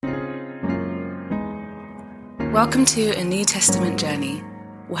Welcome to a New Testament journey.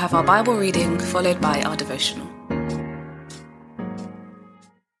 We'll have our Bible reading followed by our devotional.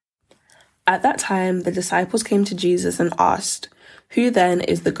 At that time, the disciples came to Jesus and asked, "Who then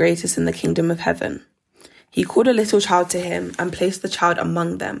is the greatest in the kingdom of heaven?" He called a little child to him and placed the child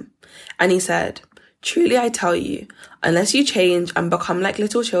among them. And he said, "Truly I tell you, unless you change and become like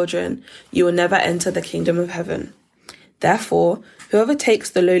little children, you will never enter the kingdom of heaven. Therefore, whoever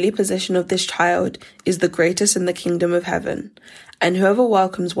takes the lowly position of this child is the greatest in the kingdom of heaven, and whoever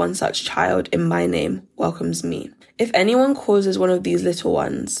welcomes one such child in my name welcomes me. If anyone causes one of these little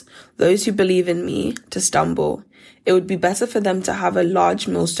ones, those who believe in me, to stumble, it would be better for them to have a large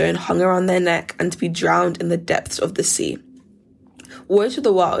millstone hung around their neck and to be drowned in the depths of the sea. Woe to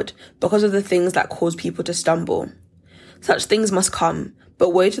the world because of the things that cause people to stumble. Such things must come, but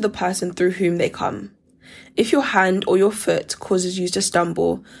woe to the person through whom they come. If your hand or your foot causes you to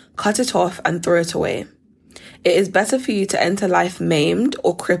stumble, cut it off and throw it away. It is better for you to enter life maimed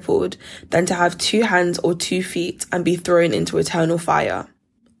or crippled than to have 2 hands or 2 feet and be thrown into eternal fire.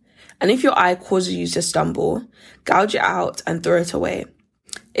 And if your eye causes you to stumble, gouge it out and throw it away.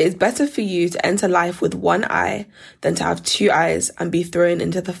 It is better for you to enter life with 1 eye than to have 2 eyes and be thrown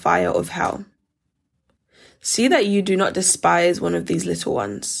into the fire of hell. See that you do not despise one of these little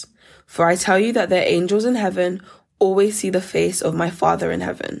ones. For I tell you that their angels in heaven always see the face of my Father in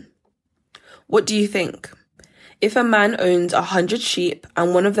heaven. What do you think? If a man owns 100 sheep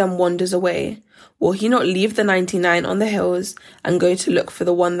and one of them wanders away, will he not leave the 99 on the hills and go to look for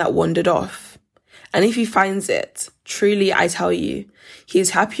the one that wandered off? And if he finds it, truly I tell you, he is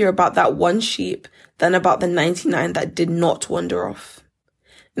happier about that 1 sheep than about the 99 that did not wander off.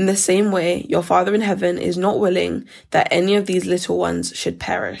 In the same way, your Father in heaven is not willing that any of these little ones should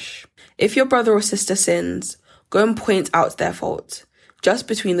perish. If your brother or sister sins, go and point out their fault, just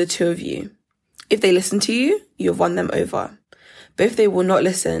between the 2 of you. If they listen to you, you have won them over. But if they will not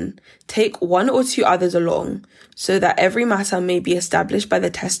listen, take 1 or 2 others along, so that every matter may be established by the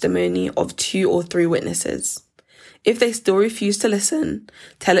testimony of 2 or 3 witnesses. If they still refuse to listen,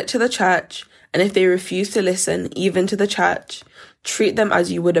 tell it to the church, and if they refuse to listen even to the church, treat them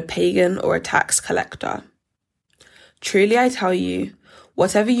as you would a pagan or a tax collector. Truly I tell you,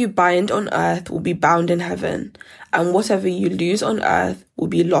 whatever you bind on earth will be bound in heaven, and whatever you lose on earth will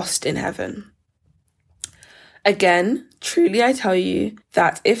be lost in heaven. Again, truly I tell you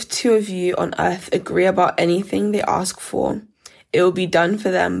that if 2 of you on earth agree about anything they ask for, it will be done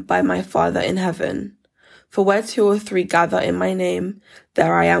for them by my Father in heaven. For where 2 or 3 gather in my name,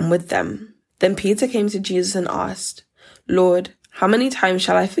 there I am with them." Then Peter came to Jesus and asked, "Lord, how many times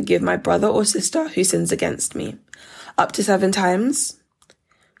shall I forgive my brother or sister who sins against me? Up to 7 times?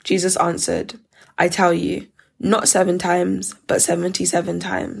 Jesus answered, "I tell you, not 7 times, but 77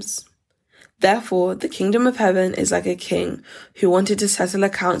 times. Therefore, the kingdom of heaven is like a king who wanted to settle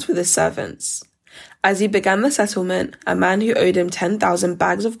accounts with his servants. As he began the settlement, a man who owed him 10,000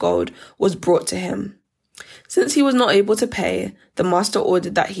 bags of gold was brought to him. Since he was not able to pay, the master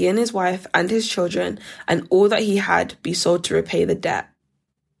ordered that he and his wife and his children and all that he had be sold to repay the debt.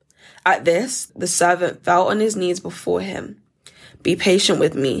 At this, the servant fell on his knees before him. 'Be patient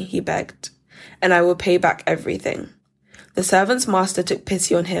with me,' he begged, 'and I will pay back everything.' The servant's master took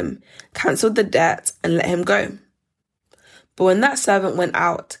pity on him, cancelled the debt, and let him go. But when that servant went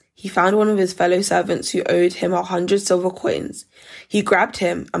out, he found one of his fellow servants who owed him 100 silver coins. He grabbed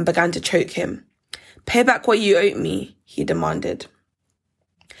him and began to choke him. 'Pay back what you owe me,' he demanded.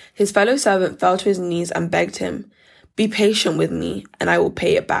 His fellow servant fell to his knees and begged him, 'Be patient with me, and I will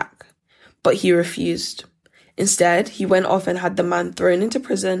pay it back.' But he refused. Instead, he went off and had the man thrown into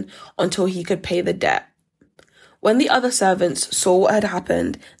prison until he could pay the debt. When the other servants saw what had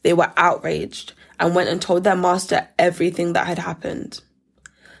happened, they were outraged and went and told their master everything that had happened.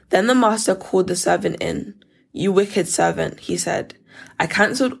 Then the master called the servant in. 'You wicked servant,' he said, 'I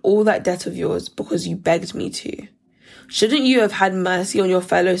cancelled all that debt of yours because you begged me to. Shouldn't you have had mercy on your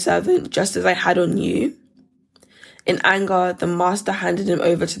fellow servant just as I had on you?' In anger, the master handed him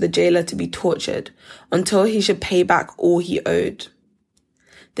over to the jailer to be tortured until he should pay back all he owed.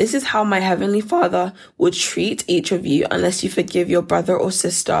 This is how my heavenly Father would treat each of you unless you forgive your brother or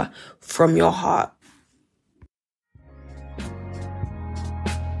sister from your heart."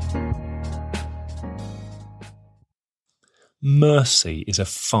 Mercy is a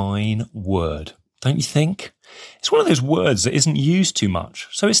fine word, don't you think? It's one of those words that isn't used too much,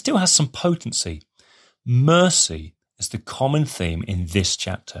 so it still has some potency. Mercy is the common theme in this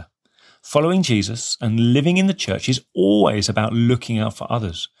chapter. Following Jesus and living in the church is always about looking out for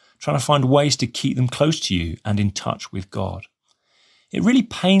others, trying to find ways to keep them close to you and in touch with God. It really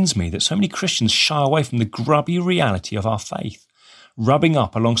pains me that so many Christians shy away from the grubby reality of our faith, rubbing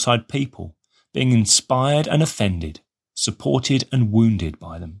up alongside people, being inspired and offended, supported and wounded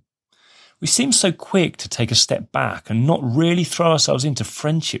by them. We seem so quick to take a step back and not really throw ourselves into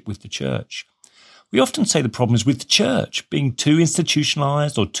friendship with the church. We often say the problem is with the church, being too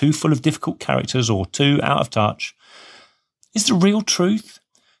institutionalised or too full of difficult characters or too out of touch. Is the real truth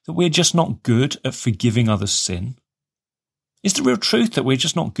that we're just not good at forgiving others' sin? Is the real truth that we're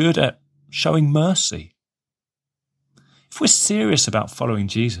just not good at showing mercy? If we're serious about following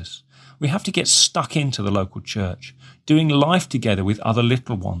Jesus, we have to get stuck into the local church, doing life together with other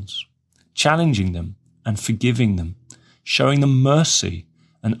little ones, challenging them and forgiving them, showing them mercy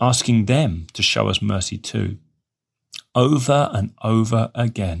and asking them to show us mercy too, over and over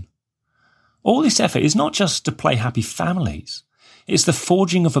again. All this effort is not just to play happy families. It's the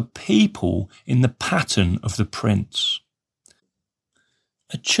forging of a people in the pattern of the Prince.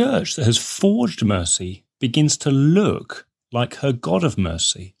 A church that has forged mercy begins to look like her God of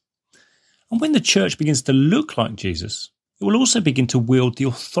mercy. And when the church begins to look like Jesus, it will also begin to wield the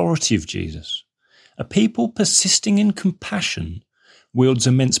authority of Jesus. A people persisting in compassion wields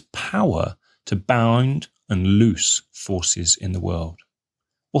immense power to bound and loose forces in the world.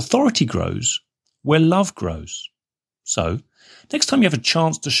 Authority grows where love grows. So, next time you have a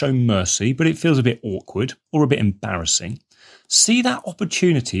chance to show mercy, but it feels a bit awkward or a bit embarrassing, see that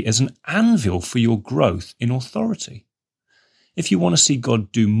opportunity as an anvil for your growth in authority. If you want to see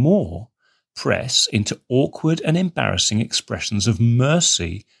God do more, press into awkward and embarrassing expressions of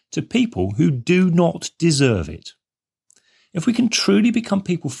mercy to people who do not deserve it. If we can truly become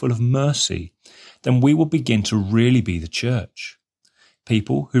people full of mercy, then we will begin to really be the church.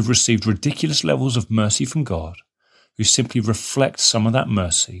 People who've received ridiculous levels of mercy from God, who simply reflect some of that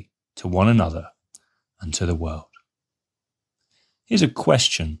mercy to one another and to the world. Here's a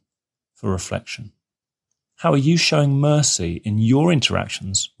question for reflection. How are you showing mercy in your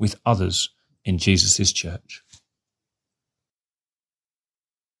interactions with others in Jesus' church?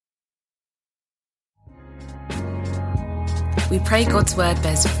 We pray God's word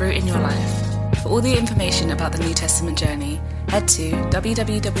bears fruit in your life. For all the information about the New Testament journey, head to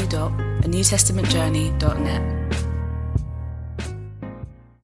www.anewtestamentjourney.net.